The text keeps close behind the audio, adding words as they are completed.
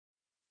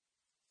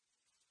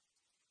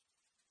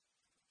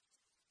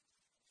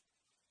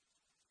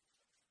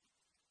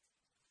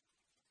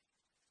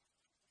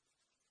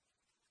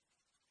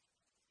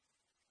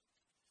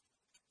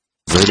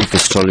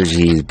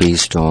astrology is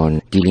based on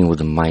dealing with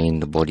the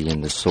mind, the body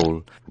and the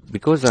soul.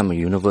 Because I'm a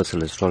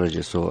universal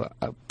astrologer, so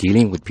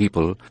dealing with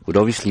people would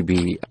obviously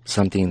be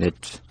something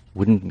that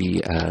wouldn't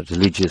be a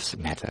religious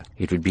matter.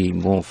 It would be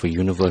more for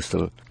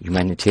universal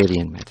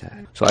humanitarian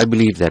matter. So I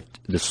believe that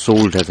the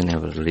soul doesn't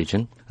have a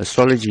religion.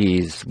 Astrology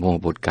is more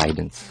about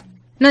guidance.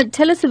 Now,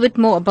 tell us a bit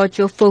more about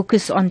your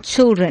focus on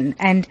children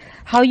and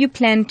how you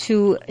plan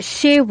to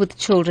share with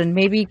children,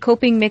 maybe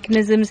coping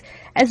mechanisms,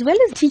 as well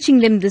as teaching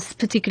them this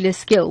particular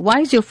skill.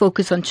 Why is your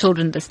focus on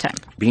children this time?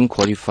 Being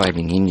qualified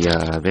in India,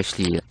 I've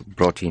actually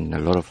brought in a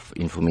lot of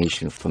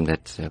information from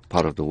that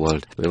part of the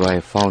world, where I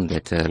found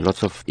that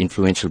lots of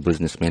influential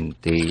businessmen,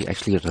 they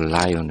actually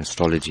rely on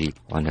astrology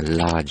on a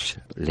large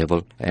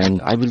level.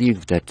 And I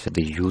believe that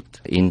the youth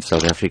in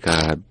South Africa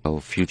are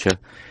our future.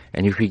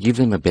 And if we give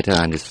them a better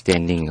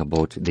understanding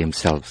about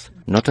themselves,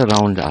 not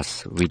around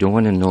us, we don't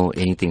want to know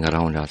anything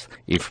around us.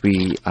 If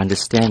we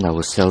understand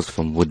ourselves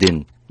from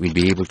within, we'll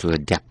be able to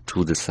adapt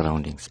to the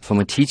surroundings. From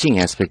a teaching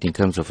aspect in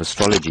terms of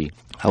astrology,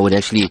 I would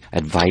actually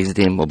advise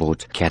them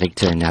about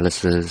character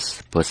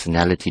analysis,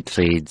 personality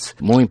traits,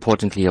 more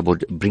importantly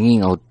about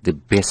bringing out the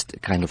best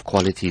kind of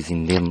qualities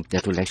in them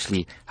that will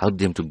actually help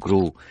them to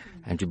grow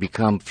and to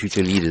become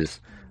future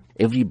leaders.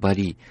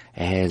 Everybody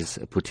has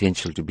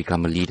potential to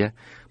become a leader,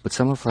 but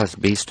some of us,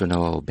 based on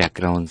our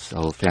backgrounds,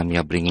 our family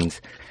upbringings,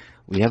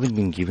 we haven't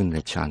been given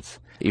that chance.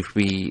 If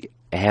we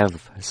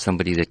have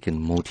somebody that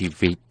can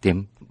motivate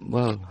them,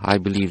 well, I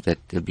believe that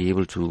they'll be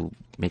able to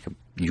make a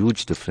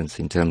huge difference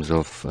in terms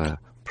of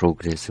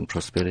progress and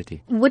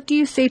prosperity. What do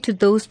you say to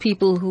those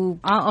people who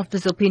are of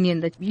this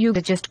opinion that you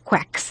are just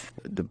quacks?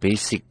 The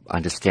basic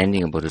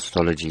understanding about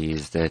astrology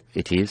is that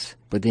it is,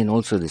 but then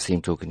also the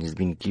same token is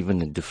being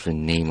given a different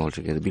name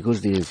altogether,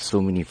 because there's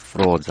so many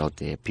frauds out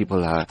there.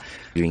 People are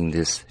doing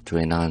this to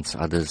enhance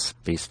others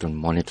based on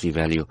monetary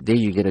value. There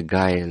you get a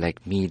guy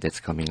like me that's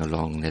coming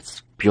along,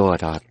 that's pure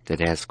at heart, that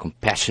has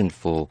compassion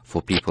for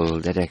people,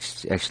 that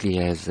actually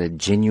has a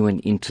genuine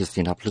interest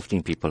in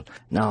uplifting people.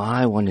 Now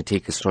I want to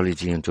take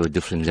astrology into a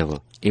different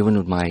level. Even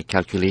with my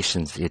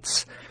calculations,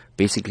 it's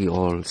basically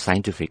all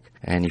scientific.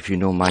 And if you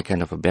know, my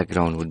kind of a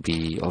background would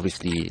be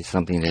obviously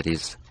something that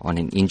is on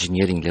an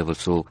engineering level.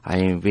 So I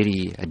am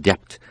very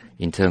adept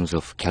in terms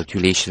of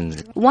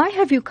calculations. Why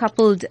have you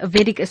coupled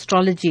Vedic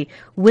astrology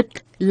with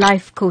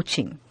life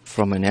coaching?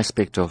 From an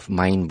aspect of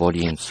mind,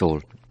 body and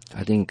soul,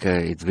 I think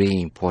it's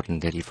very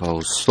important that if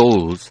our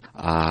souls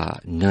are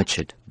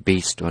nurtured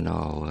based on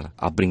our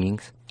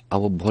upbringings,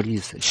 our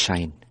bodies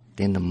shine,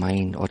 then the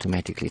mind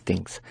automatically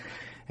thinks.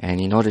 And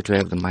in order to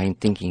have the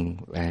mind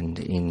thinking, and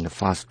in the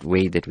fast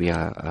way that we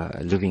are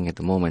living at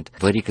the moment,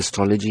 Vedic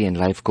astrology and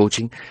life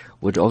coaching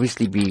would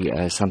obviously be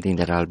something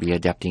that I'll be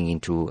adapting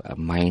into a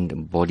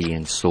mind, body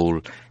and soul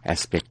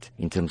aspect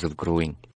in terms of growing.